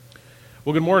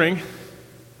Well, good morning.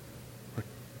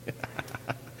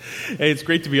 Hey, it's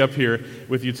great to be up here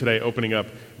with you today, opening up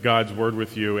God's Word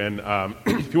with you. And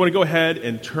if you want to go ahead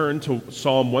and turn to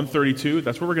Psalm 132,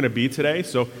 that's where we're going to be today.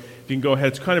 So if you can go ahead,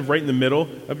 it's kind of right in the middle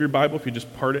of your Bible. If you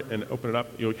just part it and open it up,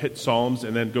 you'll hit Psalms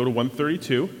and then go to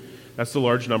 132. That's the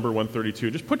large number, 132.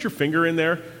 Just put your finger in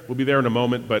there. We'll be there in a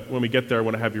moment, but when we get there, I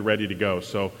want to have you ready to go.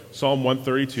 So Psalm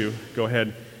 132, go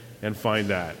ahead and find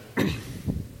that.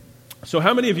 So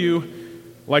how many of you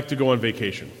like to go on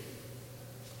vacation?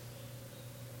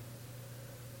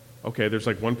 Okay, there's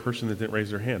like one person that didn't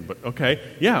raise their hand, but okay.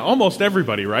 Yeah, almost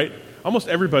everybody, right? Almost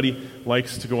everybody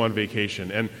likes to go on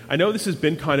vacation. And I know this has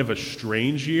been kind of a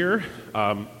strange year,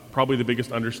 probably the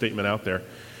biggest understatement out there,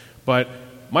 but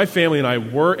my family and I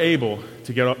were able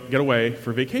to get away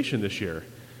for vacation this year.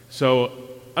 So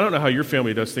I don't know how your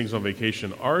family does things on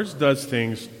vacation. Ours does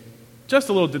things just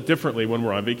a little bit differently when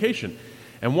we're on vacation.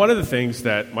 And one of the things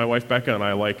that my wife Becca and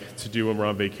I like to do when we're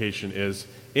on vacation is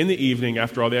in the evening,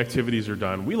 after all the activities are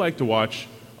done, we like to watch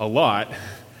a lot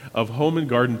of home and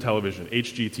garden television,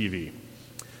 HGTV.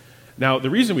 Now,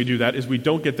 the reason we do that is we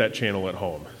don't get that channel at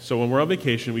home. So when we're on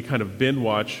vacation, we kind of binge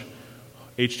watch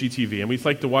HGTV, and we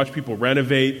like to watch people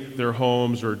renovate their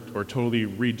homes or totally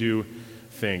redo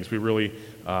things. We really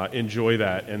enjoy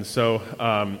that. And so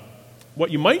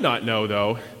what you might not know,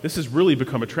 though, this has really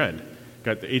become a trend.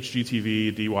 Got the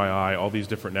HGTV, DIY, all these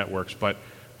different networks. But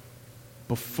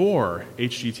before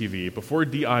HGTV, before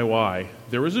DIY,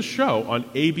 there was a show on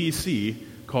ABC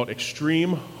called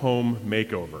Extreme Home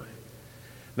Makeover.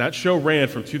 That show ran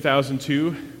from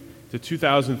 2002 to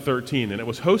 2013, and it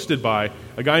was hosted by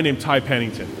a guy named Ty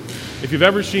Pennington. If you've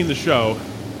ever seen the show,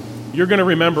 you're going to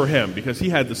remember him because he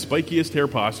had the spikiest hair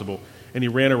possible, and he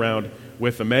ran around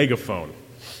with a megaphone.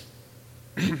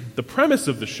 The premise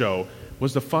of the show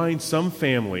was to find some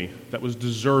family that was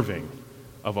deserving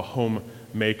of a home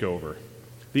makeover.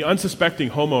 The unsuspecting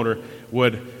homeowner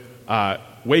would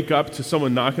wake up to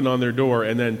someone knocking on their door,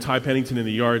 and then Ty Pennington in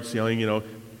the yard yelling,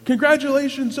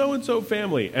 "Congratulations, so-and-so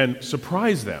family," and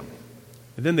surprise them.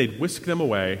 And then they'd whisk them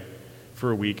away for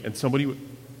a week, and somebody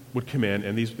would come in,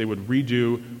 and they would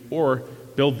redo or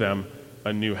build them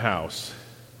a new house.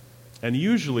 And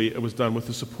usually it was done with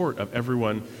the support of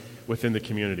everyone within the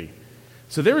community.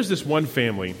 So there was this one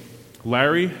family,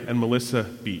 Larry and Melissa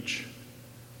Beach.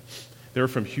 They were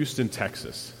from Houston,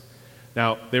 Texas.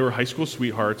 Now, they were high school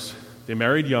sweethearts. They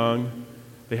married young.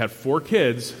 They had 4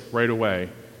 kids right away.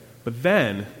 But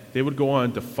then they would go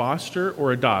on to foster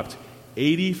or adopt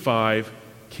 85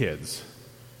 kids.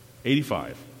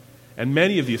 85. And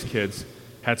many of these kids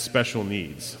had special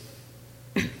needs.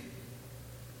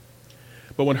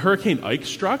 But when Hurricane Ike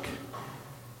struck,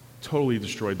 totally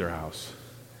destroyed their house.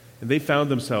 And they found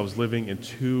themselves living in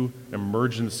 2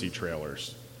 emergency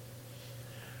trailers.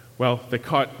 Well, they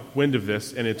caught wind of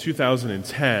this, and in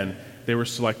 2010, they were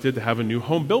selected to have a new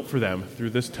home built for them through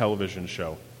this television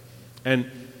show. And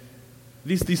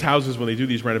these houses, when they do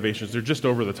these renovations, they're just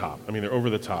over the top. I mean, they're over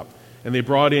the top. And they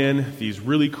brought in these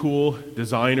really cool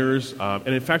designers. And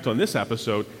in fact, on this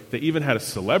episode, they even had a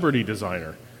celebrity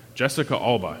designer, Jessica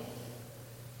Alba.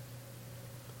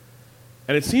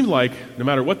 And it seemed like no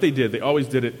matter what they did, they always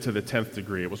did it to the 10th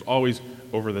degree. It was always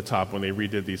over the top when they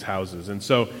redid these houses. And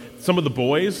so some of the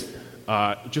boys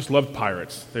just loved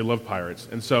pirates. They loved pirates.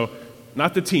 And so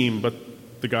not the team, but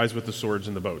the guys with the swords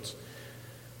and the boats.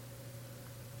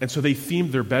 And so they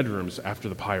themed their bedrooms after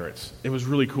the pirates. It was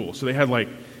really cool. So they had like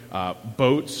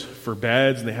boats for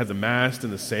beds, and they had the mast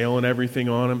and the sail and everything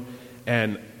on them.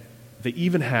 And they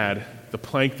even had the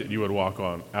plank that you would walk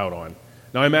out on.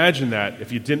 Now imagine that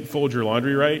if you didn't fold your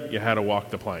laundry right, you had to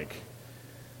walk the plank,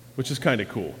 which is kind of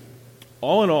cool.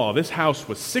 All in all, this house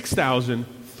was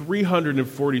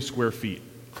 6,340 square feet.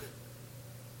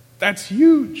 That's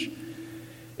huge.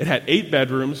 It had 8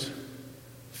 bedrooms,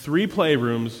 3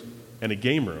 playrooms, and a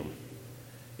game room.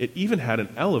 It even had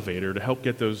an elevator to help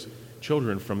get those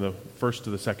children from the first to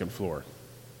the second floor.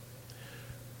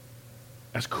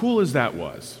 As cool as that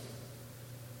was,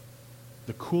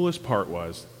 the coolest part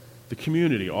was the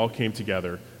community all came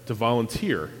together to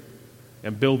volunteer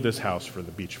and build this house for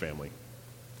the Beach family.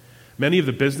 Many of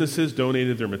the businesses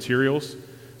donated their materials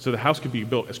so the house could be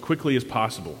built as quickly as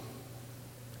possible.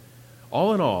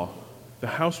 All in all, the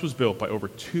house was built by over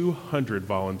 200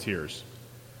 volunteers.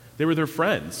 They were their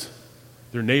friends,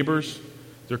 their neighbors,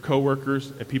 their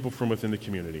coworkers, and people from within the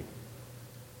community.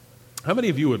 How many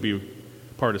of you would be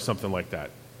part of something like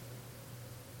that?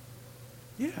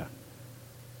 Yeah.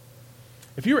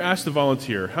 If you were asked to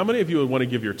volunteer, how many of you would want to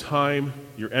give your time,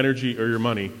 your energy, or your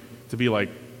money to be like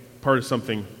part of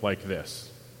something like this?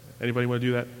 Anybody want to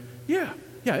do that? Yeah,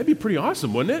 it'd be pretty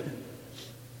awesome, wouldn't it?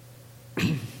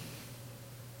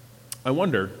 I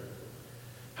wonder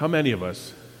how many of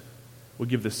us would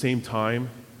give the same time,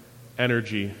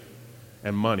 energy,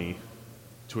 and money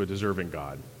to a deserving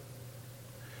God.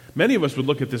 Many of us would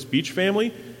look at this Beach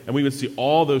family and we would see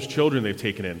all those children they've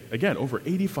taken in. Again, over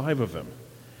 85 of them.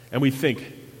 And we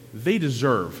think they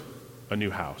deserve a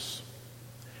new house.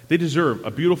 They deserve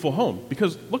a beautiful home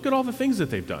because look at all the things that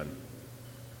they've done.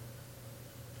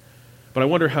 But I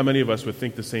wonder how many of us would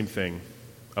think the same thing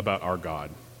about our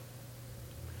God.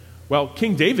 Well,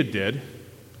 King David did,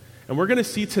 and we're going to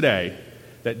see today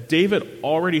that David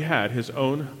already had his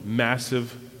own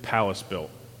massive palace built.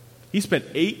 He spent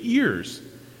 8 years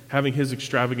having his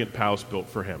extravagant palace built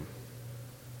for him.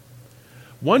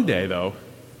 One day, though,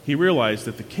 he realized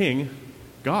that the king,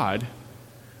 God,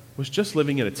 was just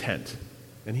living in a tent,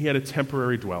 and he had a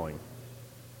temporary dwelling.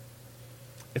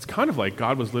 It's kind of like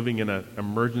God was living in an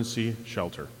emergency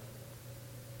shelter.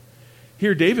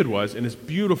 Here David was in his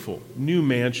beautiful new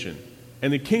mansion,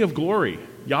 and the King of Glory,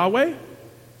 Yahweh,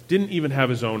 didn't even have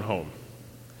his own home.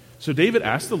 So David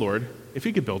asked the Lord if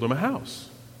he could build him a house.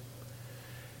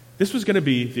 This was going to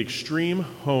be the Extreme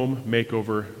Home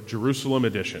Makeover Jerusalem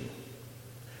edition.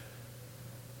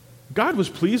 God was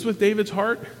pleased with David's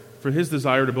heart for his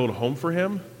desire to build a home for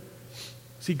him.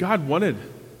 See, God wanted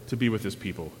to be with his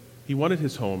people. He wanted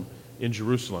his home in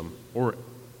Jerusalem, or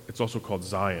it's also called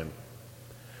Zion.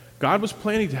 God was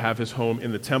planning to have his home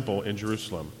in the temple in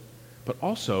Jerusalem, but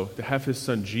also to have his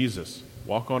son Jesus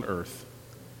walk on earth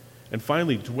and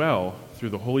finally dwell through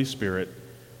the Holy Spirit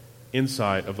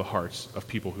inside of the hearts of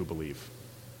people who believe.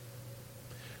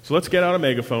 So let's get out a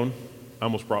megaphone. I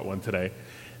almost brought one today.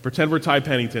 Pretend we're Ty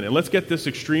Pennington, and let's get this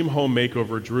Extreme Home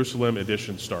Makeover Jerusalem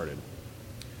edition started.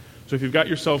 So if you've got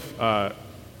yourself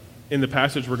in the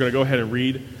passage, we're going to go ahead and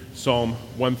read Psalm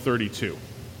 132.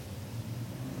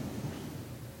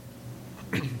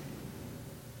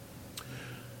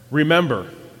 Remember,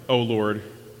 O Lord,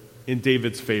 in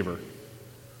David's favor,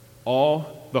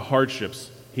 all the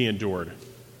hardships he endured,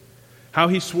 how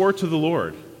he swore to the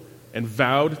Lord and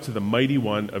vowed to the Mighty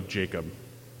One of Jacob,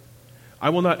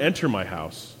 I will not enter my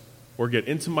house or get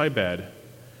into my bed.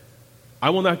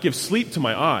 I will not give sleep to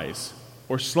my eyes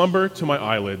or slumber to my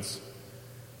eyelids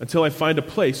until I find a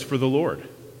place for the Lord,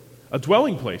 a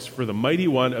dwelling place for the Mighty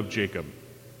One of Jacob.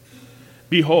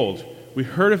 Behold, we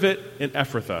heard of it in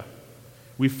Ephrathah.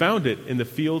 We found it in the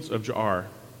fields of Jaar.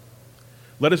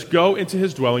 Let us go into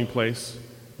his dwelling place.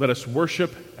 Let us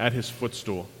worship at his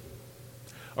footstool.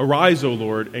 Arise, O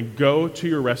Lord, and go to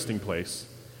your resting place,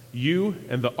 you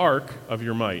and the ark of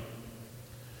your might.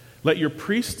 Let your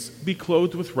priests be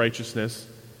clothed with righteousness,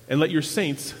 and let your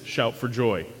saints shout for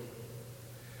joy.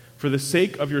 For the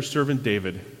sake of your servant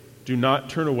David, do not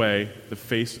turn away the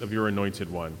face of your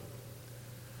anointed one.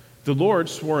 The Lord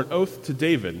swore an oath to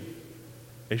David,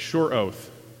 a sure oath,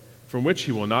 from which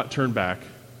he will not turn back.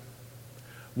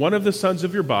 One of the sons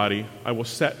of your body I will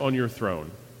set on your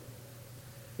throne.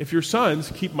 If your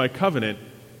sons keep my covenant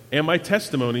and my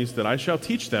testimonies that I shall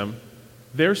teach them,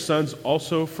 their sons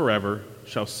also forever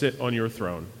shall sit on your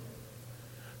throne.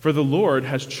 For the Lord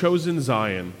has chosen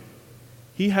Zion.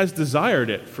 He has desired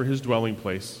it for his dwelling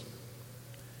place.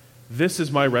 This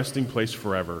is my resting place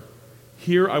forever.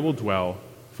 Here I will dwell,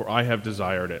 for I have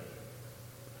desired it.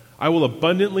 I will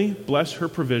abundantly bless her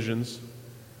provisions.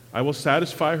 I will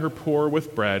satisfy her poor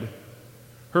with bread.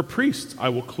 Her priests I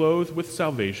will clothe with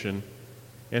salvation,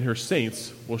 and her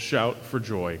saints will shout for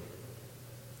joy.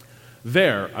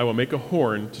 There I will make a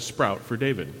horn to sprout for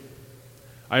David.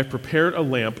 I have prepared a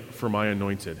lamp for my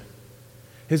anointed.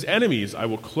 His enemies I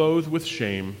will clothe with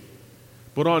shame,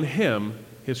 but on him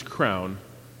his crown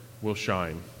will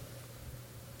shine.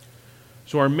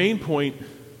 So our main point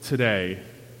today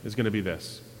is going to be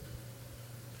this.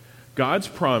 God's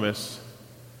promise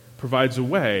provides a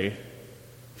way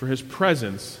for his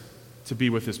presence to be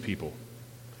with his people.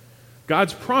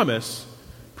 God's promise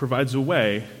provides a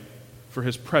way for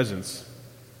his presence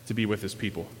to be with his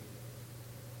people.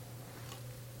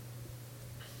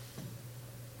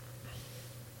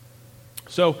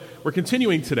 So, we're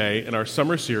continuing today in our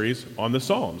summer series on the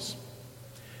Psalms.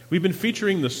 We've been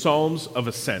featuring the Psalms of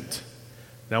Ascent.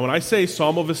 Now, when I say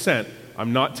Psalm of Ascent,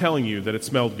 I'm not telling you that it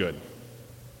smelled good.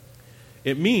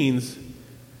 It means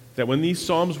that when these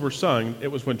psalms were sung, it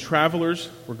was when travelers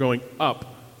were going up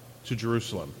to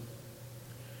Jerusalem.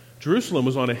 Jerusalem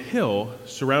was on a hill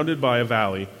surrounded by a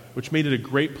valley, which made it a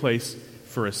great place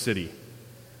for a city.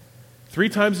 3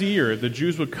 times a year, the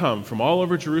Jews would come from all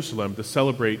over Jerusalem to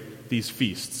celebrate these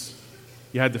feasts.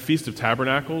 You had the Feast of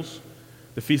Tabernacles,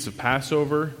 the Feast of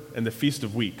Passover, and the Feast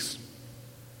of Weeks.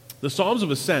 The Psalms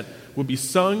of Ascent would be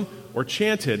sung or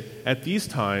chanted at these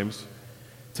times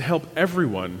to help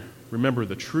everyone remember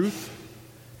the truth,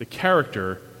 the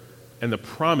character, and the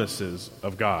promises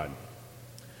of God.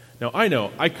 Now, I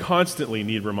know I constantly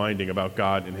need reminding about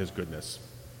God and his goodness.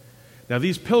 Now,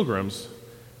 these pilgrims,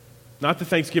 not the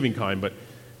Thanksgiving kind, but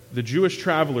the Jewish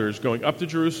travelers going up to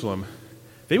Jerusalem,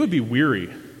 they would be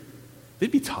weary.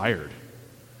 They'd be tired.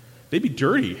 They'd be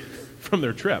dirty from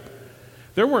their trip.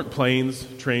 There weren't planes,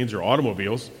 trains, or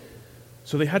automobiles,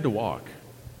 so they had to walk.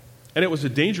 And it was a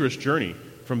dangerous journey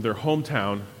from their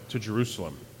hometown to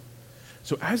Jerusalem.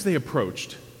 So as they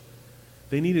approached,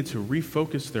 they needed to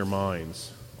refocus their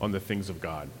minds on the things of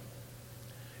God.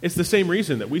 It's the same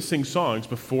reason that we sing songs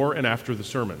before and after the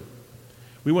sermon.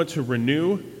 We want to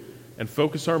renew and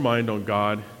focus our mind on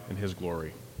God and his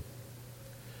glory.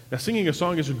 Now, singing a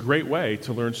song is a great way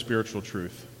to learn spiritual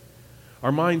truth.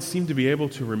 Our minds seem to be able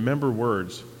to remember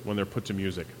words when they're put to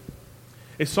music.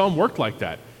 A psalm worked like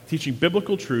that, teaching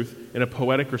biblical truth in a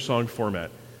poetic or song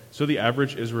format, so the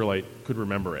average Israelite could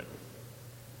remember it.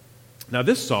 Now,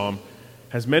 this psalm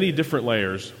has many different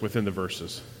layers within the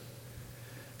verses.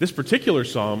 This particular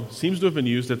psalm seems to have been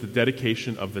used at the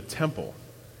dedication of the temple.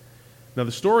 Now,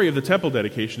 the story of the temple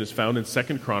dedication is found in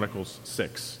 2 Chronicles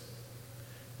 6.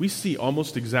 We see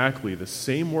almost exactly the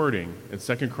same wording in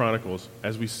 2 Chronicles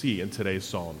as we see in today's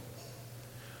psalm.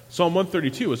 Psalm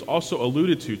 132 is also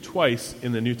alluded to twice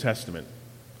in the New Testament.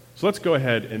 So let's go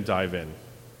ahead and dive in.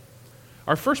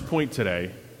 Our first point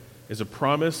today is a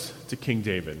promise to King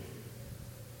David.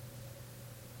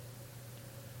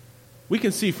 We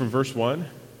can see from verse 1,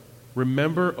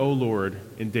 "Remember, O Lord,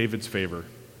 in David's favor,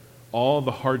 all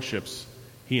the hardships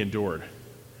he endured."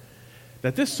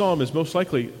 That this psalm is most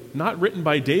likely not written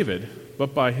by David,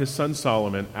 but by his son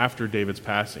Solomon after David's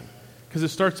passing, because it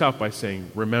starts out by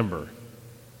saying, "Remember."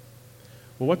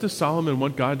 Well, what does Solomon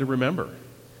want God to remember?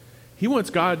 He wants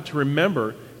God to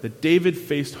remember that David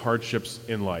faced hardships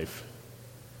in life.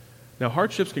 Now,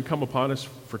 hardships can come upon us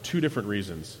for two different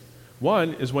reasons.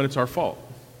 One is when it's our fault,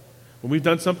 when we've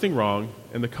done something wrong,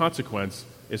 and the consequence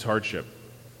is hardship.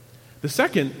 The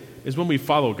second is when we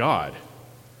follow God.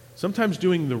 Sometimes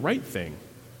doing the right thing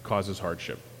causes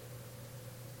hardship.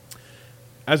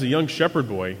 As a young shepherd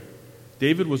boy,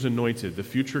 David was anointed the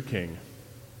future king.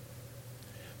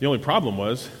 The only problem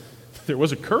was there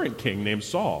was a current king named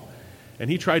Saul, and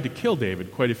he tried to kill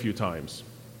David quite a few times.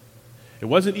 It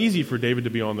wasn't easy for David to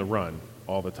be on the run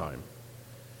all the time.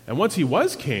 And once he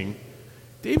was king,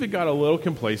 David got a little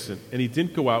complacent, and he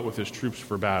didn't go out with his troops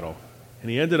for battle. And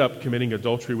he ended up committing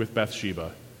adultery with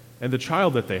Bathsheba, and the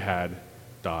child that they had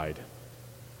died.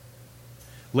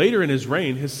 Later in his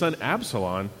reign, his son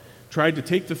Absalom tried to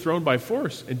take the throne by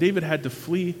force, and David had to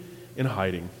flee in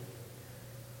hiding.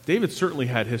 David certainly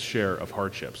had his share of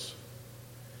hardships.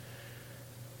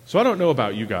 So I don't know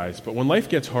about you guys, but when life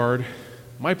gets hard,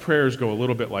 my prayers go a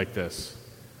little bit like this: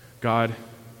 God,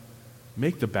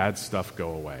 make the bad stuff go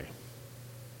away.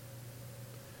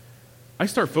 I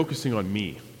start focusing on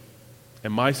me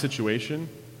and my situation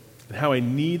and how I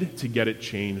need to get it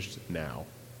changed now.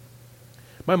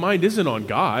 My mind isn't on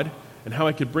God and how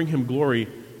I could bring him glory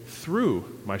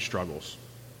through my struggles.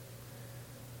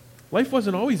 Life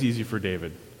wasn't always easy for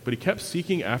David, but he kept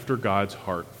seeking after God's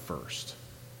heart first.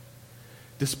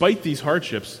 Despite these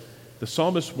hardships, the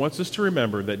psalmist wants us to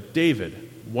remember that David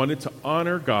wanted to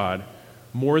honor God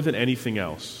more than anything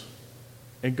else,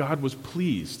 and God was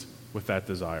pleased with that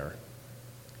desire.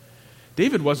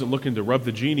 David wasn't looking to rub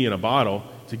the genie in a bottle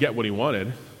to get what he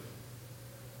wanted.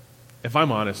 If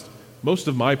I'm honest, most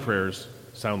of my prayers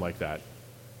sound like that,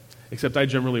 except I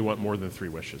generally want more than 3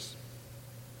 wishes.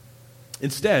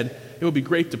 Instead, it would be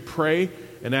great to pray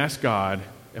and ask God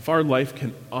if our life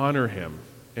can honor him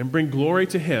and bring glory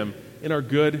to him in our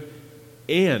good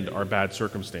and our bad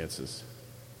circumstances.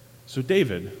 So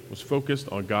David was focused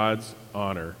on God's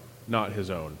honor, not his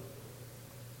own.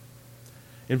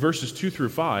 In verses 2 through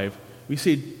 5, we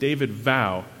see David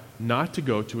vow not to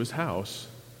go to his house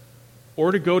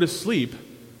or to go to sleep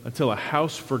until a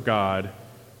house for God,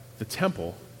 the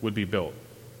temple, would be built.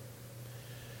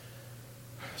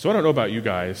 So I don't know about you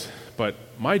guys, but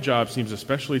my job seems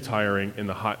especially tiring in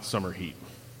the hot summer heat.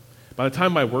 By the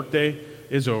time my workday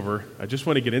is over, I just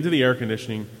want to get into the air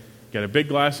conditioning, get a big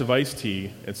glass of iced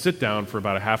tea, and sit down for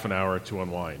about a half an hour to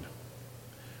unwind.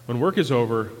 When work is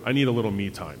over, I need a little me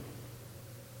time.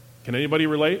 Can anybody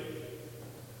relate?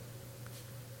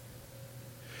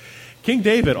 King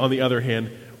David, on the other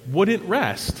hand, wouldn't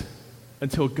rest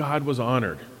until God was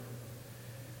honored.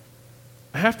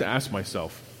 I have to ask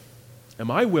myself,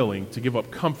 am I willing to give up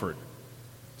comfort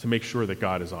to make sure that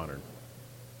God is honored?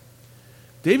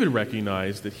 David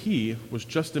recognized that he was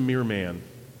just a mere man,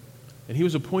 and he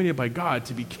was appointed by God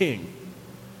to be king.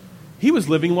 He was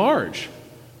living large,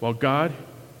 while God,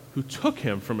 who took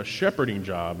him from a shepherding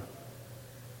job,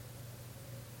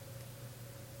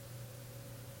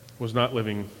 was not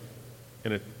living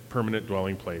in a permanent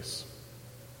dwelling place.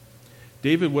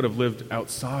 David would have lived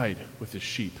outside with his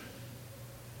sheep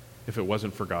if it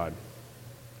wasn't for God.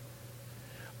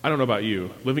 I don't know about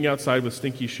you, living outside with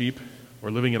stinky sheep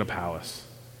or living in a palace,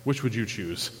 which would you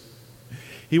choose?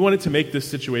 He wanted to make this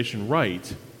situation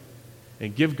right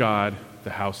and give God the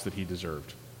house that he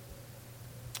deserved.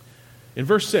 In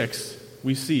verse 6,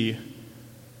 we see,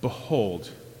 behold,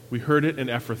 we heard it in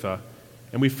Ephrathah,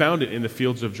 and we found it in the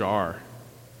fields of Jaar.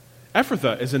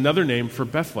 Ephrathah is another name for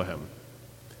Bethlehem.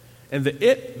 And the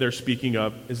it they're speaking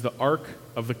of is the Ark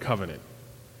of the Covenant.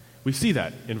 We see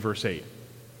that in verse 8.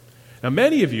 Now,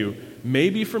 many of you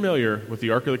may be familiar with the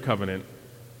Ark of the Covenant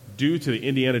due to the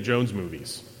Indiana Jones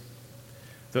movies.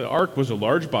 The Ark was a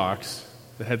large box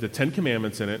that had the Ten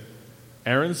Commandments in it,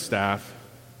 Aaron's staff,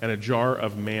 and a jar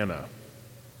of manna.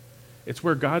 It's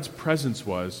where God's presence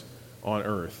was on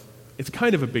earth. It's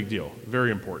kind of a big deal, very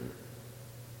important.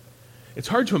 It's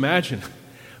hard to imagine,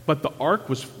 but the ark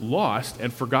was lost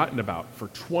and forgotten about for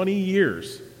 20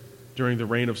 years during the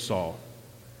reign of Saul.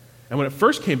 And when it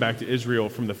first came back to Israel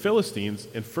from the Philistines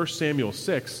in 1 Samuel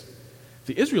 6,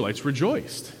 the Israelites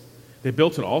rejoiced. They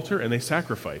built an altar and they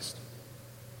sacrificed.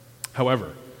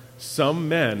 However, some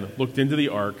men looked into the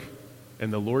ark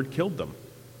and the Lord killed them.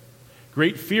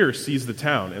 Great fear seized the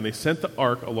town, and they sent the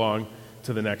ark along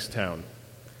to the next town.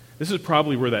 This is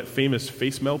probably where that famous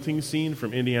face-melting scene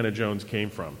from Indiana Jones came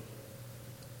from.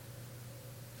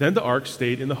 Then the ark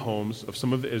stayed in the homes of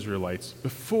some of the Israelites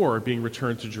before being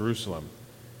returned to Jerusalem.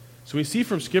 So we see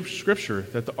from Scripture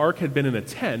that the ark had been in a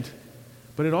tent,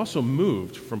 but it also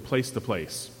moved from place to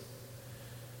place.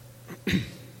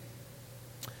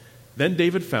 Then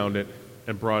David found it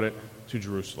and brought it to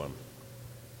Jerusalem.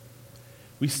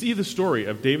 We see the story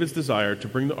of David's desire to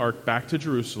bring the ark back to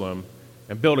Jerusalem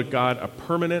and build God a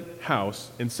permanent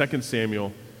house in 2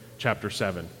 Samuel chapter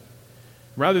 7.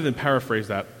 Rather than paraphrase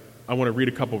that, I want to read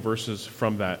a couple verses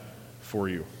from that for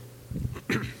you.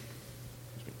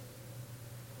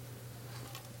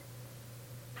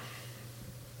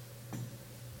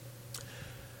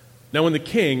 Now when the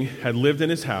king had lived in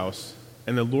his house,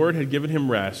 and the Lord had given him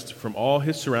rest from all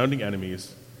his surrounding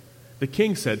enemies, the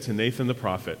king said to Nathan the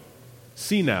prophet,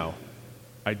 "See now,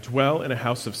 I dwell in a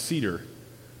house of cedar,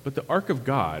 but the ark of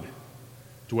God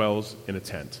dwells in a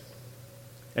tent."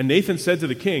 And Nathan said to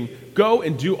the king, "Go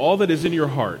and do all that is in your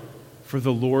heart, for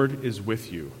the Lord is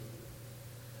with you."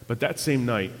 But that same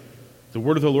night, the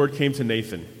word of the Lord came to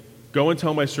Nathan, "Go and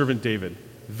tell my servant David,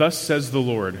 thus says the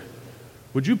Lord,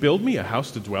 would you build me a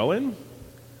house to dwell in?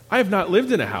 I have not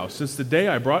lived in a house since the day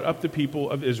I brought up the people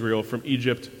of Israel from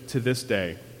Egypt to this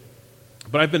day,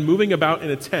 but I've been moving about in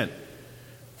a tent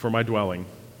for my dwelling.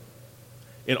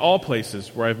 In all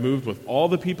places where I've moved with all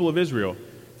the people of Israel,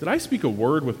 did I speak a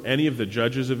word with any of the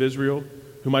judges of Israel,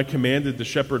 whom I commanded to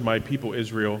shepherd my people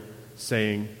Israel,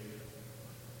 saying,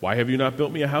 why have you not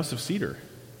built me a house of cedar?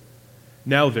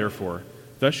 Now therefore,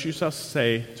 thus you shall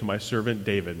say to my servant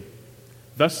David,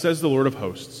 thus says the Lord of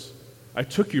hosts, I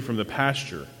took you from the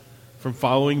pasture, from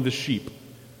following the sheep,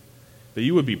 that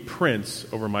you would be prince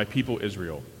over my people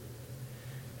Israel.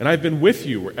 And I've been with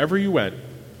you wherever you went,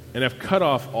 and have cut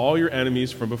off all your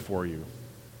enemies from before you.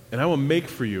 And I will make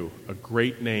for you a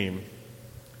great name,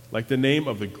 like the name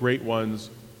of the great ones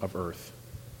of earth.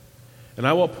 And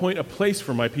I will appoint a place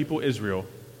for my people Israel,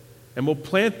 and will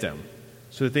plant them,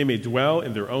 so that they may dwell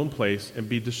in their own place and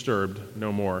be disturbed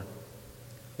no more.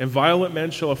 And violent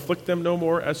men shall afflict them no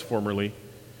more as formerly,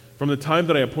 from the time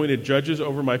that I appointed judges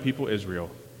over my people Israel.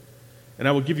 And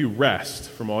I will give you rest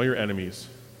from all your enemies.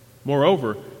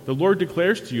 Moreover, the Lord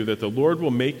declares to you that the Lord will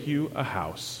make you a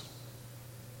house.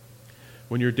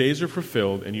 When your days are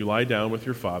fulfilled and you lie down with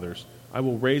your fathers, I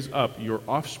will raise up your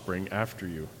offspring after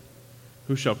you,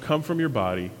 who shall come from your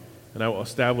body, and I will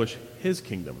establish his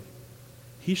kingdom.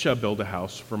 He shall build a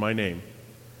house for my name,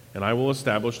 and I will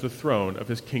establish the throne of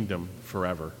his kingdom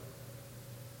forever.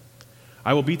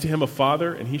 I will be to him a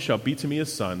father, and he shall be to me a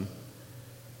son.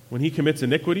 When he commits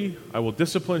iniquity, I will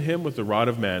discipline him with the rod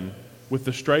of men, with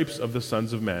the stripes of the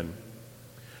sons of men.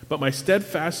 But my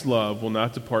steadfast love will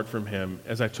not depart from him,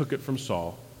 as I took it from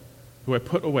Saul, who I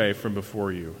put away from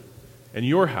before you. And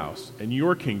your house and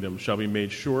your kingdom shall be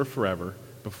made sure forever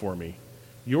before me.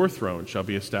 Your throne shall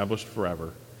be established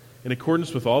forever. In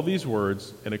accordance with all these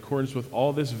words, in accordance with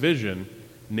all this vision,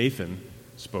 Nathan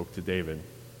spoke to David.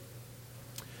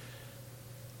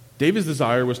 David's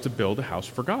desire was to build a house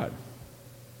for God.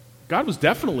 God was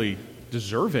definitely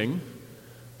deserving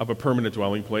of a permanent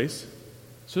dwelling place.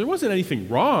 So there wasn't anything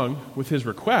wrong with his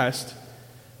request.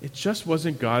 It just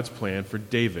wasn't God's plan for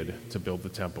David to build the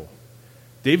temple.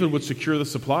 David would secure the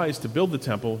supplies to build the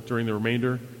temple during the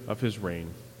remainder of his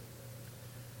reign.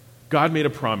 God made a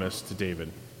promise to David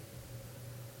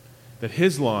that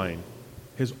his line,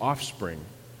 his offspring,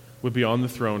 would be on the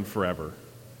throne forever.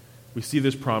 We see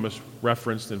this promise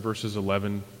referenced in verses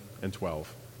 11 and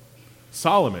 12.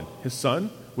 Solomon, his son,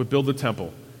 would build the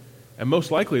temple, and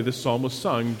most likely this psalm was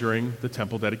sung during the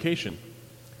temple dedication.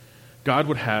 God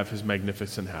would have his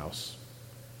magnificent house.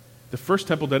 The first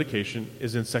temple dedication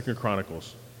is in 2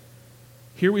 Chronicles.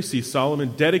 Here we see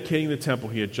Solomon dedicating the temple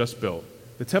he had just built,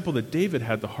 the temple that David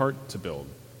had the heart to build.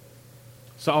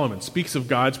 Solomon speaks of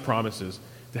God's promises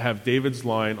to have David's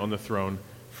line on the throne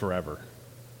forever.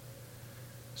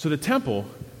 So the temple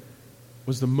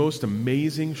was the most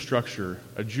amazing structure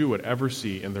a Jew would ever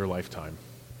see in their lifetime.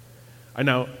 I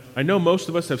know most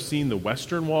of us have seen the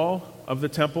western wall of the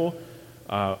temple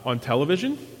on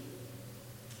television.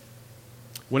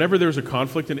 Whenever there's a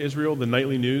conflict in Israel, the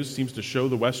nightly news seems to show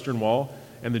the western wall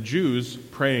and the Jews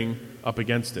praying up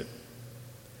against it.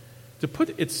 To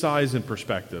put its size in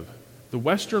perspective, the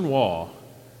western wall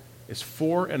is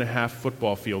 4.5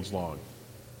 football fields long.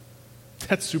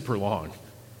 That's super long.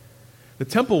 The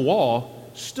temple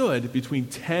wall stood between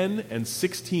 10 and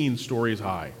 16 stories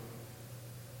high.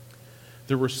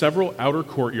 There were several outer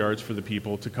courtyards for the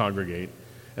people to congregate,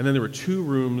 and then there were 2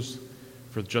 rooms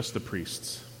for just the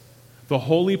priests. The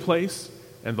holy place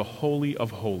and the Holy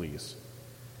of Holies.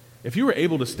 If you were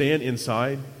able to stand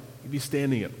inside, you'd be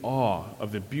standing in awe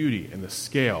of the beauty and the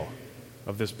scale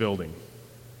of this building.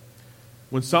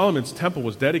 When Solomon's temple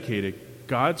was dedicated,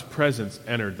 God's presence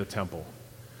entered the temple.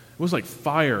 It was like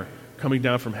fire coming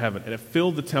down from heaven, and it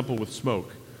filled the temple with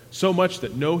smoke, so much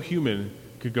that no human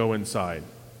could go inside.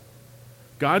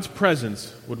 God's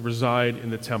presence would reside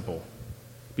in the temple,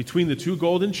 between the 2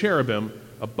 golden cherubim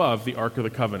above the Ark of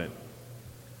the Covenant,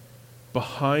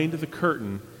 behind the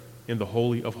curtain in the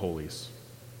Holy of Holies.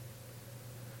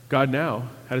 God now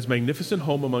had his magnificent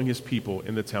home among his people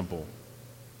in the temple,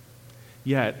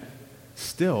 yet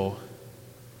still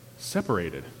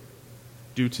separated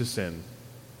due to sin.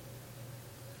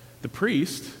 The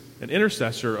priest, an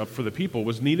intercessor for the people,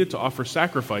 was needed to offer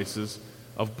sacrifices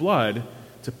of blood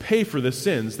to pay for the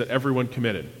sins that everyone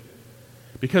committed.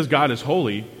 Because God is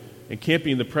holy and can't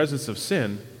be in the presence of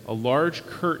sin, a large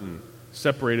curtain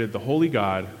separated the holy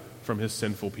God from his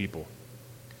sinful people.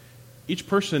 Each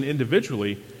person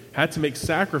individually had to make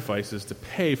sacrifices to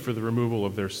pay for the removal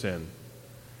of their sin.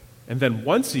 And then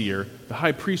once a year, the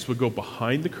high priest would go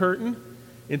behind the curtain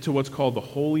into what's called the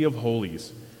Holy of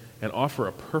Holies and offer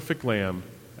a perfect lamb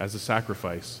as a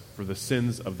sacrifice for the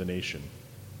sins of the nation.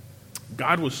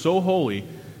 God was so holy,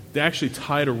 they actually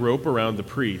tied a rope around the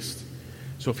priest.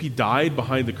 So if he died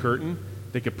behind the curtain,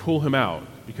 they could pull him out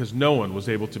because no one was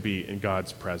able to be in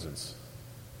God's presence.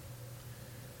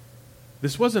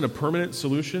 This wasn't a permanent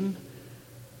solution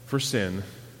for sin.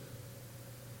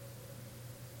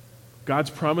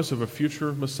 God's promise of a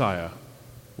future Messiah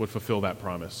would fulfill that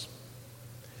promise.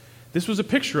 This was a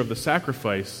picture of the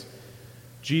sacrifice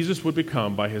Jesus would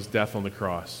become by his death on the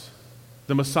cross.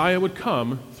 The Messiah would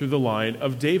come through the line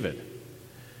of David.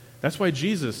 That's why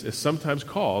Jesus is sometimes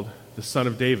called the Son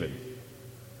of David.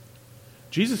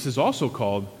 Jesus is also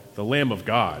called the Lamb of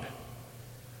God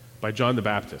by John the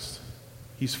Baptist.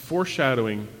 He's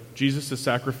foreshadowing Jesus'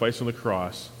 sacrifice on the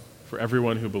cross for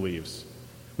everyone who believes.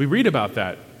 We read about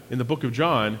that in the book of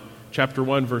John, chapter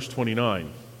 1, verse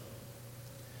 29.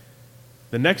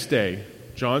 The next day,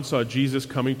 John saw Jesus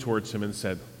coming towards him and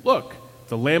said, "Look,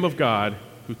 the Lamb of God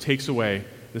who takes away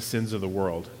the sins of the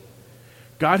world."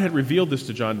 God had revealed this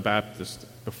to John the Baptist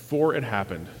before it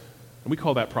happened, and we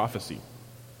call that prophecy.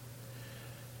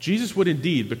 Jesus would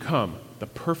indeed become the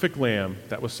perfect lamb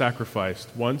that was sacrificed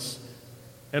once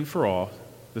and for all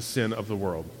the sin of the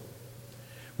world.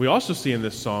 We also see in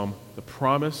this psalm the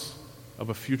promise of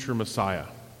a future Messiah.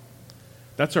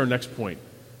 That's our next point,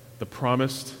 the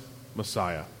promised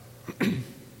Messiah.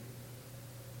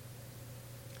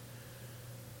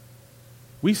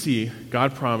 We see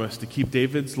God promise to keep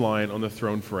David's line on the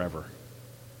throne forever.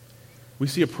 We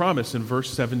see a promise in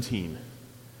verse 17.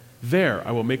 "There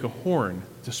I will make a horn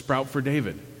to sprout for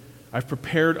David. I've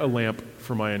prepared a lamp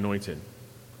for my anointed."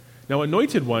 Now,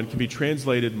 anointed one can be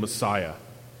translated Messiah.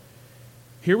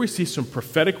 Here we see some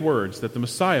prophetic words that the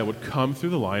Messiah would come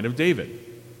through the line of David.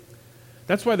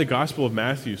 That's why the Gospel of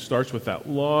Matthew starts with that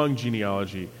long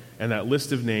genealogy and that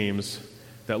list of names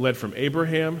that led from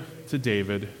Abraham to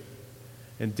David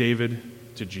and David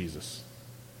to Jesus.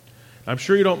 I'm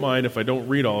sure you don't mind if I don't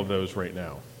read all of those right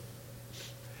now.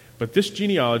 But this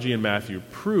genealogy in Matthew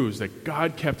proves that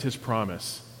God kept his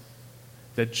promise,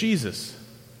 that Jesus,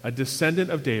 a descendant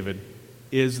of David,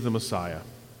 is the Messiah.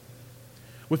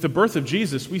 With the birth of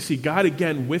Jesus, we see God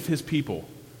again with his people,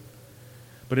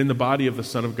 but in the body of the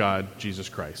Son of God, Jesus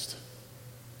Christ.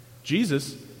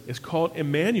 Jesus is called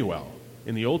Emmanuel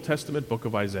in the Old Testament book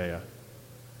of Isaiah.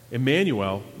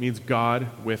 Emmanuel means God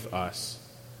with us.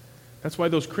 That's why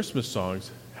those Christmas songs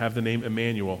have the name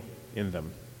Emmanuel in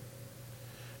them.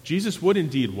 Jesus would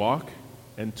indeed walk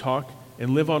and talk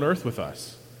and live on earth with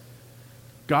us.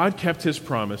 God kept his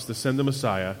promise to send the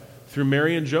Messiah through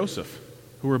Mary and Joseph,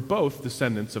 who were both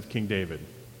descendants of King David.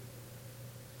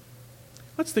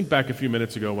 Let's think back a few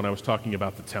minutes ago when I was talking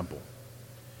about the temple.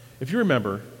 If you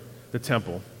remember the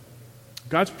temple,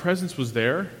 God's presence was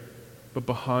there, but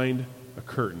behind a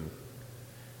curtain.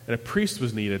 And a priest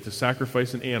was needed to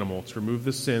sacrifice an animal to remove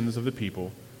the sins of the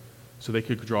people so they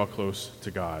could draw close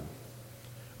to God.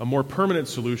 A more permanent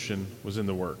solution was in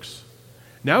the works.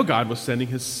 Now God was sending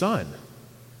his Son,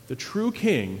 the true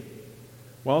King,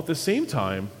 while at the same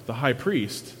time the high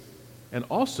priest and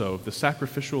also the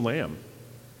sacrificial lamb.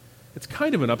 It's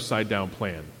kind of an upside-down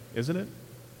plan, isn't it?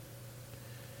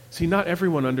 See, not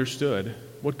everyone understood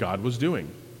what God was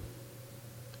doing.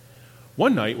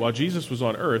 One night, while Jesus was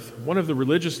on earth, one of the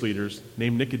religious leaders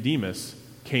named Nicodemus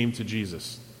came to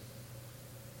Jesus.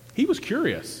 He was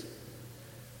curious.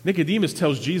 Nicodemus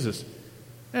tells Jesus,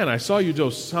 "Man, I saw you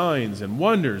do signs and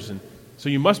wonders, and so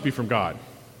you must be from God."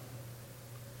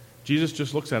 Jesus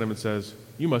just looks at him and says,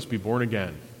 "You must be born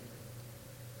again."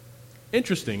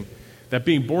 Interesting that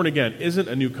being born again isn't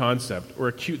a new concept or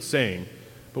a cute saying,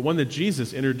 but one that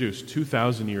Jesus introduced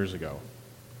 2,000 years ago.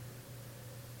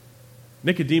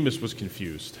 Nicodemus was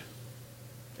confused,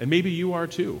 and maybe you are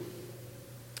too.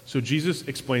 So Jesus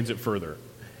explains it further.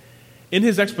 In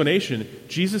his explanation,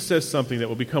 Jesus says something that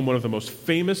will become one of the most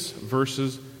famous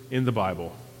verses in the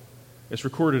Bible. It's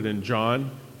recorded in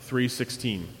John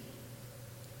 3:16.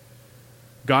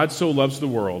 God so loves the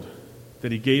world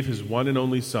that he gave his one and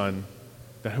only Son,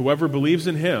 that whoever believes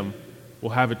in him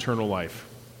will have eternal life.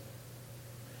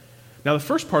 Now, the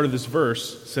first part of this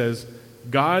verse says,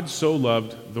 God so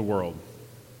loved the world.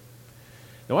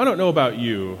 Now, I don't know about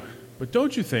you, but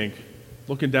don't you think,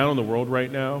 looking down on the world right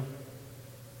now,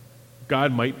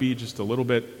 God might be just a little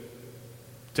bit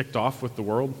ticked off with the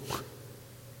world?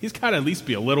 He's got to at least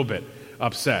be a little bit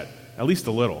upset, at least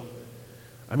a little.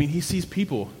 I mean, he sees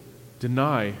people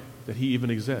deny that he even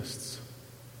exists.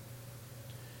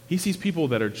 He sees people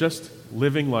that are just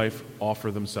living life all for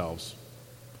themselves.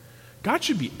 God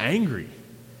should be angry.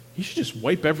 He should just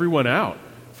wipe everyone out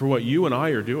for what you and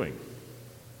I are doing.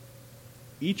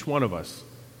 Each one of us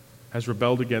has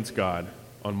rebelled against God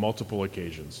on multiple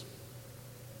occasions.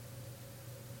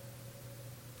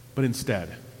 But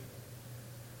instead,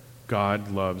 God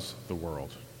loves the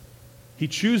world. He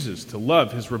chooses to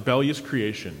love his rebellious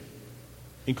creation,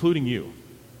 including you.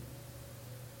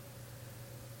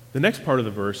 The next part of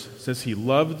the verse says he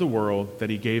loved the world that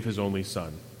he gave his only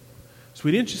Son. So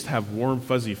he didn't just have warm,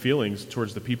 fuzzy feelings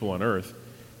towards the people on earth.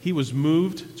 He was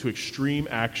moved to extreme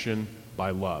action by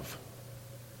love.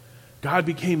 God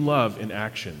became love in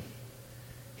action.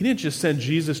 He didn't just send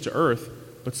Jesus to earth,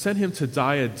 but sent him to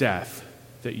die a death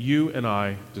that you and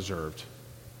I deserved.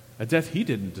 A death he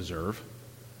didn't deserve.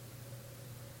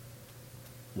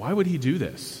 Why would he do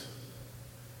this?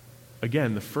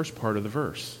 Again, the first part of the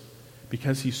verse.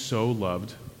 Because he so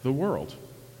loved the world.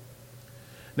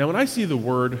 Now, when I see the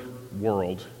word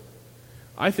world,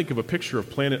 I think of a picture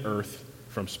of planet Earth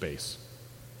from space.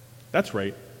 That's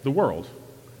right, the world.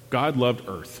 God loved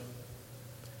Earth.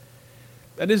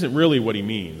 That isn't really what he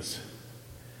means.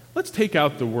 Let's take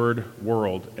out the word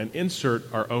world and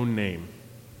insert our own name.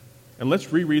 And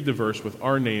let's reread the verse with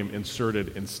our name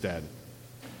inserted instead.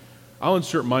 I'll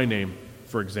insert my name,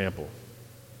 for example.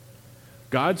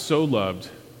 God so loved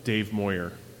Dave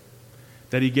Moyer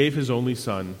that he gave his only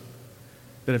Son,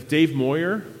 that if Dave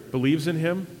Moyer believes in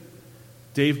him,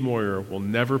 Dave Moyer will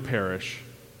never perish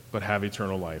but have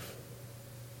eternal life.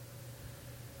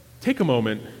 Take a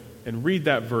moment and read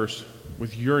that verse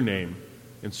with your name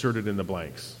inserted in the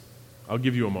blanks. I'll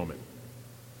give you a moment.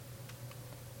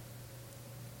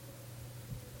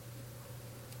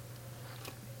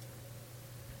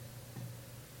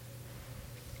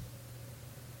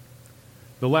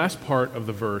 The last part of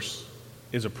the verse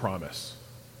is a promise.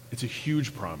 It's a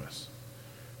huge promise.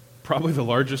 Probably the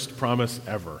largest promise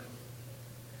ever.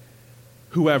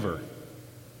 Whoever,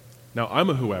 now I'm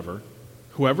a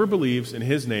whoever believes in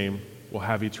his name will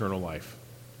have eternal life.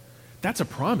 That's a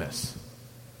promise.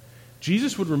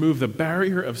 Jesus would remove the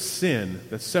barrier of sin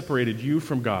that separated you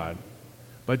from God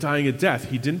by dying a death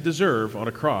he didn't deserve on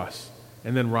a cross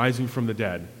and then rising from the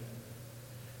dead.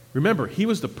 Remember, he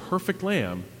was the perfect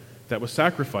lamb that was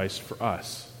sacrificed for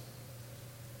us.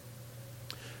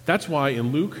 That's why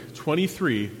in Luke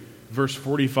 23, verse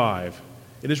 45,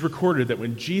 it is recorded that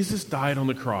when Jesus died on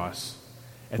the cross,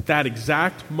 at that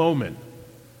exact moment,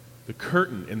 the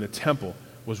curtain in the temple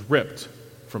was ripped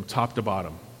from top to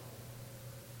bottom.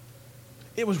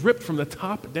 It was ripped from the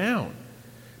top down.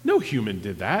 No human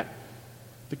did that.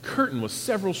 The curtain was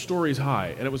several stories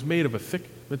high, and it was made of a thick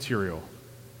material.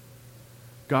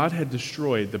 God had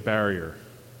destroyed the barrier,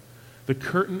 the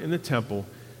curtain in the temple,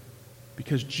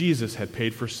 because Jesus had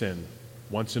paid for sin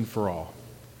once and for all.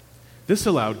 This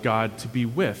allowed God to be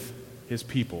with his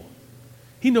people.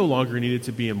 He no longer needed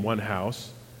to be in one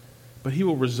house, but he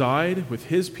will reside with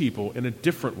his people in a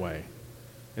different way.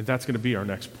 And that's going to be our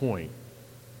next point.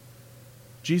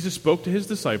 Jesus spoke to his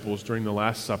disciples during the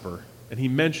Last Supper, and he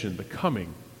mentioned the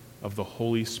coming of the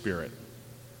Holy Spirit.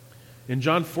 In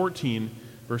John 14,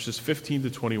 verses 15 to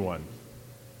 21,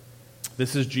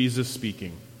 this is Jesus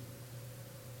speaking.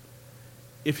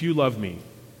 If you love me,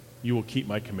 you will keep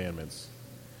my commandments.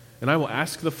 And I will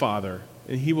ask the Father,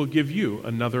 and he will give you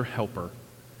another helper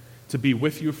to be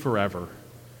with you forever,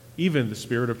 even the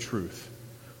Spirit of truth,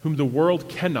 whom the world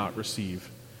cannot receive,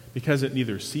 because it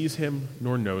neither sees him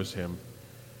nor knows him.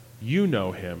 You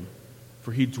know him,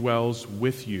 for he dwells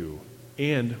with you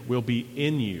and will be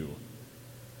in you.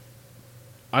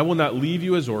 I will not leave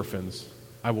you as orphans.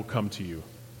 I will come to you.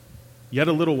 Yet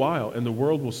a little while, and the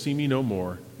world will see me no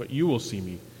more, but you will see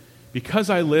me.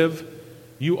 Because I live,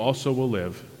 you also will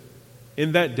live.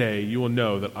 In that day you will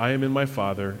know that I am in my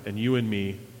Father, and you in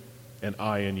me, and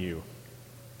I in you.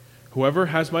 Whoever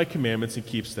has my commandments and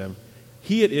keeps them,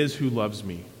 he it is who loves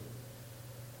me.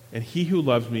 And he who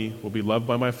loves me will be loved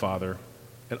by my Father,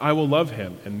 and I will love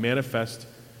him and manifest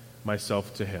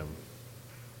myself to him.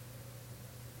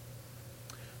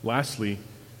 Lastly,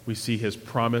 we see his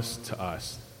promise to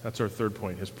us. That's our third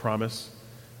point, his promise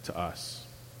to us.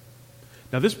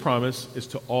 Now, this promise is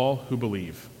to all who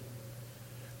believe.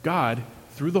 God,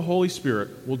 through the Holy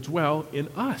Spirit, will dwell in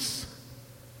us.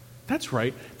 That's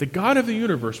right. The God of the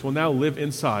universe will now live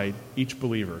inside each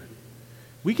believer.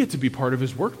 We get to be part of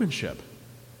his workmanship.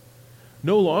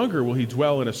 No longer will he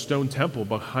dwell in a stone temple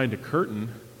behind a curtain,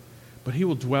 but he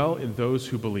will dwell in those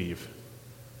who believe.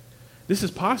 This is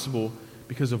possible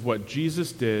because of what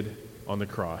Jesus did on the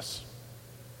cross.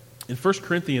 In 1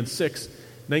 Corinthians 6,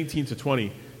 19 to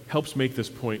 20, helps make this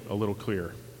point a little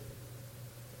clearer.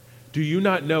 Do you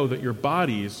not know that your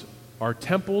bodies are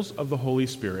temples of the Holy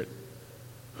Spirit,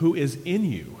 who is in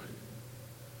you,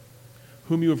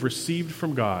 whom you have received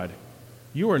from God?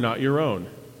 You are not your own.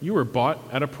 You were bought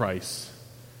at a price.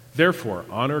 Therefore,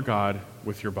 honor God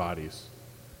with your bodies.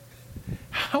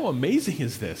 How amazing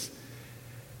is this?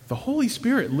 The Holy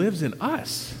Spirit lives in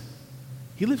us.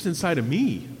 He lives inside of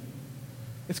me.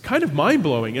 It's kind of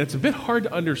mind-blowing, and it's a bit hard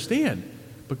to understand,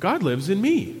 but God lives in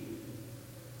me.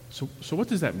 So what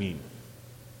does that mean?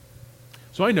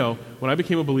 So I know when I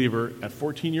became a believer at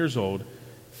 14 years old,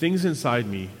 things inside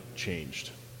me changed.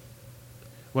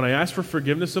 When I asked for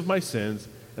forgiveness of my sins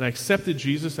and I accepted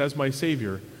Jesus as my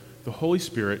Savior, the Holy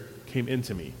Spirit came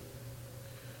into me.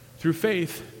 Through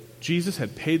faith, Jesus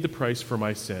had paid the price for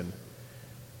my sin.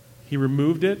 He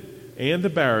removed it and the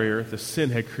barrier the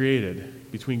sin had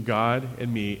created between God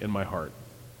and me and my heart.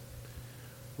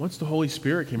 Once the Holy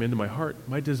Spirit came into my heart,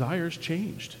 my desires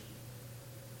changed.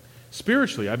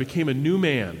 Spiritually, I became a new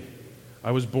man.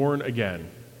 I was born again.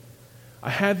 I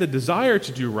had the desire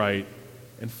to do right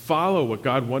and follow what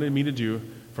God wanted me to do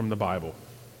from the Bible.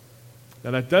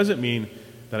 Now, that doesn't mean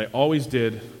that I always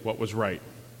did what was right.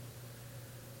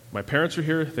 My parents are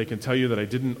here. They can tell you that I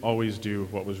didn't always do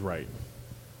what was right.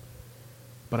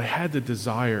 But I had the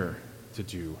desire to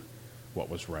do what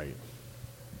was right.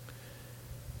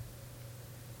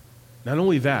 Not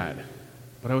only that,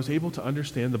 but I was able to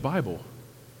understand the Bible,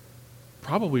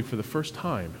 probably for the first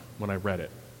time when I read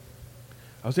it.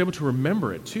 I was able to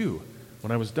remember it too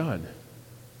when I was done.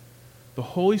 The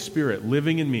Holy Spirit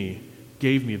living in me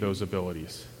gave me those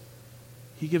abilities.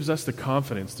 He gives us the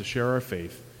confidence to share our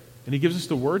faith, and he gives us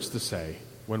the words to say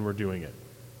when we're doing it.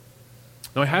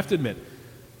 Now, I have to admit,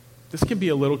 this can be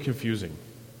a little confusing.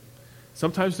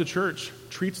 Sometimes the church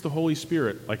treats the Holy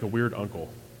Spirit like a weird uncle.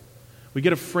 We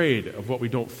get afraid of what we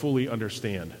don't fully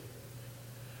understand.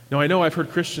 Now, I know I've heard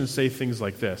Christians say things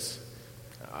like this: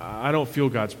 I don't feel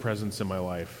God's presence in my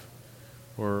life,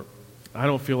 or I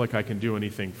don't feel like I can do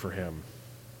anything for him.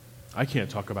 I can't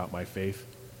talk about my faith.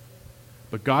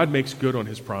 But God makes good on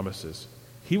his promises.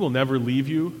 He will never leave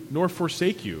you nor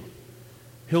forsake you.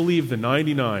 He'll leave the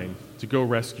 99 to go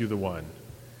rescue the one.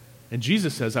 And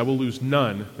Jesus says, I will lose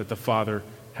none that the Father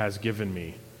has given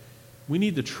me. We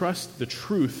need to trust the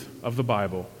truth of the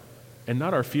Bible and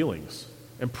not our feelings,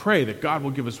 and pray that God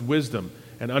will give us wisdom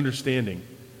and understanding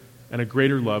and a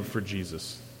greater love for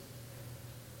Jesus.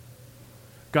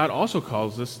 God also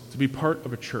calls us to be part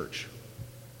of a church.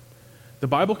 The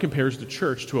Bible compares the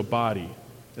church to a body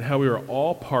and how we are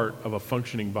all part of a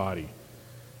functioning body.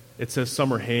 It says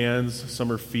some are hands,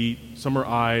 some are feet, some are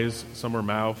eyes, some are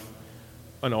mouth,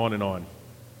 and on and on.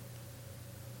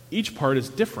 Each part is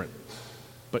different,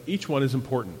 but each one is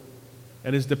important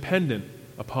and is dependent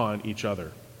upon each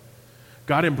other.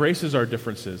 God embraces our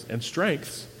differences and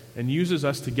strengths and uses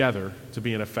us together to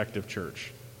be an effective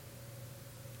church.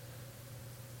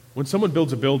 When someone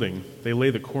builds a building, they lay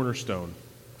the cornerstone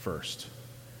first,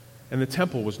 and the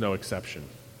temple was no exception.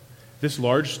 This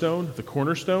large stone, the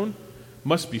cornerstone,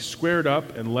 must be squared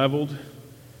up and leveled,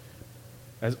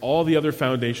 as all the other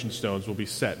foundation stones will be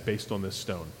set based on this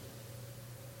stone.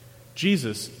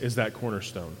 Jesus is that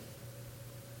cornerstone.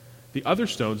 The other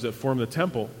stones that form the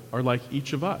temple are like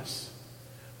each of us.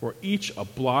 We're each a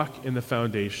block in the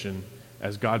foundation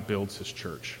as God builds his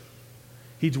church.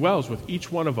 He dwells with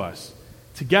each one of us.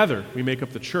 Together we make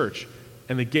up the church,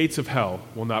 and the gates of hell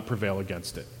will not prevail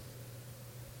against it.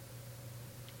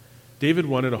 David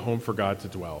wanted a home for God to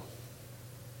dwell.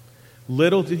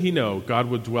 Little did he know God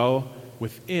would dwell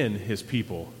within his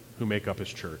people who make up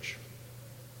his church.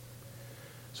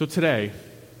 So today,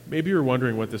 maybe you're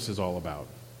wondering what this is all about.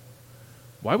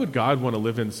 Why would God want to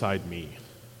live inside me?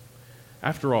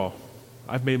 After all,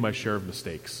 I've made my share of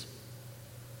mistakes.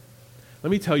 Let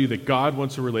me tell you that God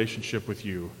wants a relationship with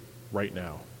you right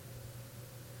now.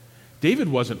 David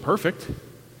wasn't perfect,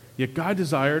 yet God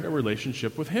desired a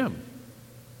relationship with him.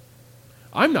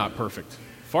 I'm not perfect,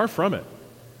 far from it,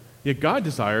 yet God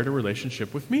desired a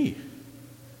relationship with me.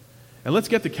 And let's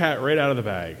get the cat right out of the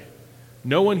bag.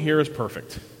 No one here is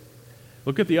perfect.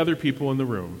 Look at the other people in the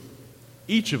room.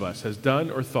 Each of us has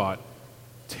done or thought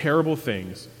terrible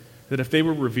things that if they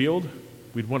were revealed,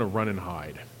 we'd want to run and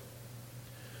hide.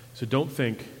 So don't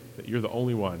think that you're the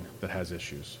only one that has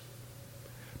issues.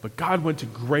 But God went to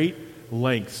great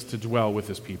lengths to dwell with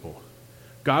his people.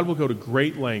 God will go to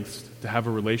great lengths to have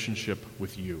a relationship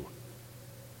with you.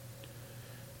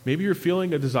 Maybe you're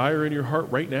feeling a desire in your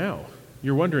heart right now.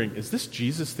 You're wondering, is this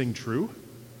Jesus thing true?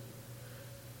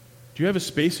 Do you have a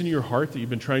space in your heart that you've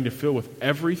been trying to fill with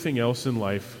everything else in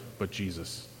life but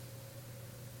Jesus?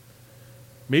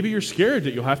 Maybe you're scared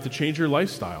that you'll have to change your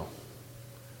lifestyle.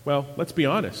 Well, let's be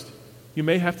honest. You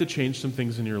may have to change some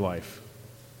things in your life.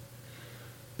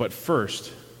 But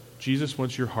first, Jesus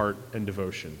wants your heart and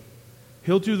devotion.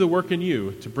 He'll do the work in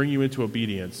you to bring you into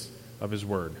obedience of his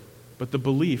word. But the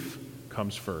belief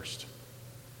comes first.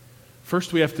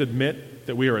 First, we have to admit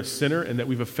that we are a sinner and that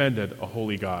we've offended a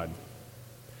holy God.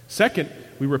 Second,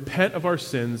 we repent of our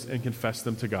sins and confess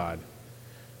them to God.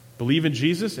 Believe in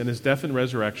Jesus and his death and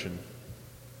resurrection.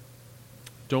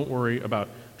 Don't worry about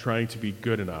trying to be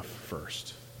good enough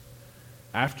first.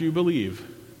 After you believe,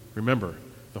 remember,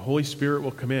 the Holy Spirit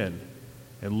will come in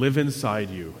and live inside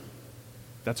you.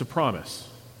 That's a promise.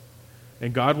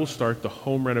 And God will start the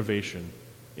home renovation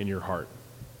in your heart.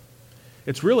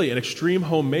 It's really an extreme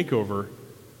home makeover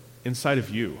inside of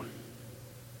you.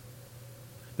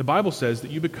 The Bible says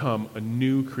that you become a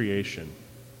new creation.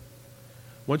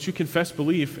 Once you confess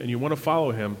belief and you want to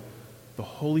follow him, the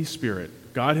Holy Spirit,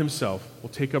 God himself, will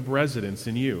take up residence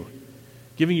in you,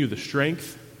 giving you the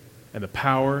strength and the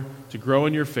power to grow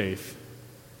in your faith,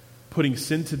 putting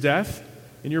sin to death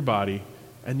in your body,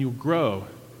 and you'll grow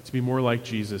to be more like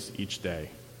Jesus each day.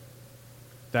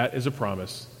 That is a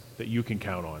promise that you can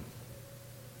count on.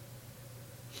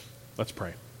 Let's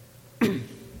pray.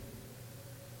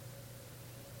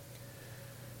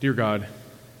 Dear God,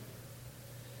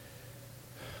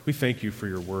 we thank you for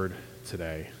your word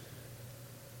today.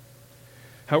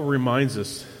 How it reminds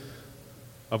us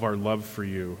of our love for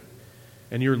you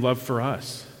and your love for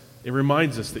us. It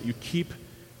reminds us that you keep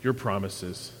your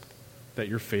promises, that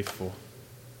you're faithful.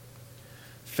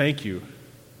 Thank you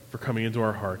for coming into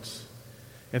our hearts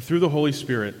and through the Holy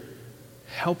Spirit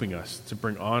helping us to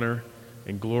bring honor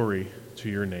and glory to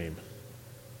your name.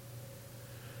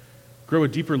 Grow a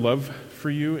deeper love for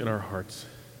you in our hearts.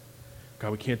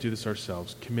 God, we can't do this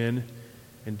ourselves. Come in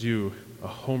and do a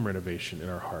home renovation in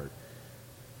our heart.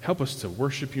 Help us to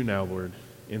worship you now, Lord,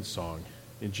 in song.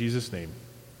 In Jesus' name,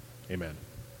 amen.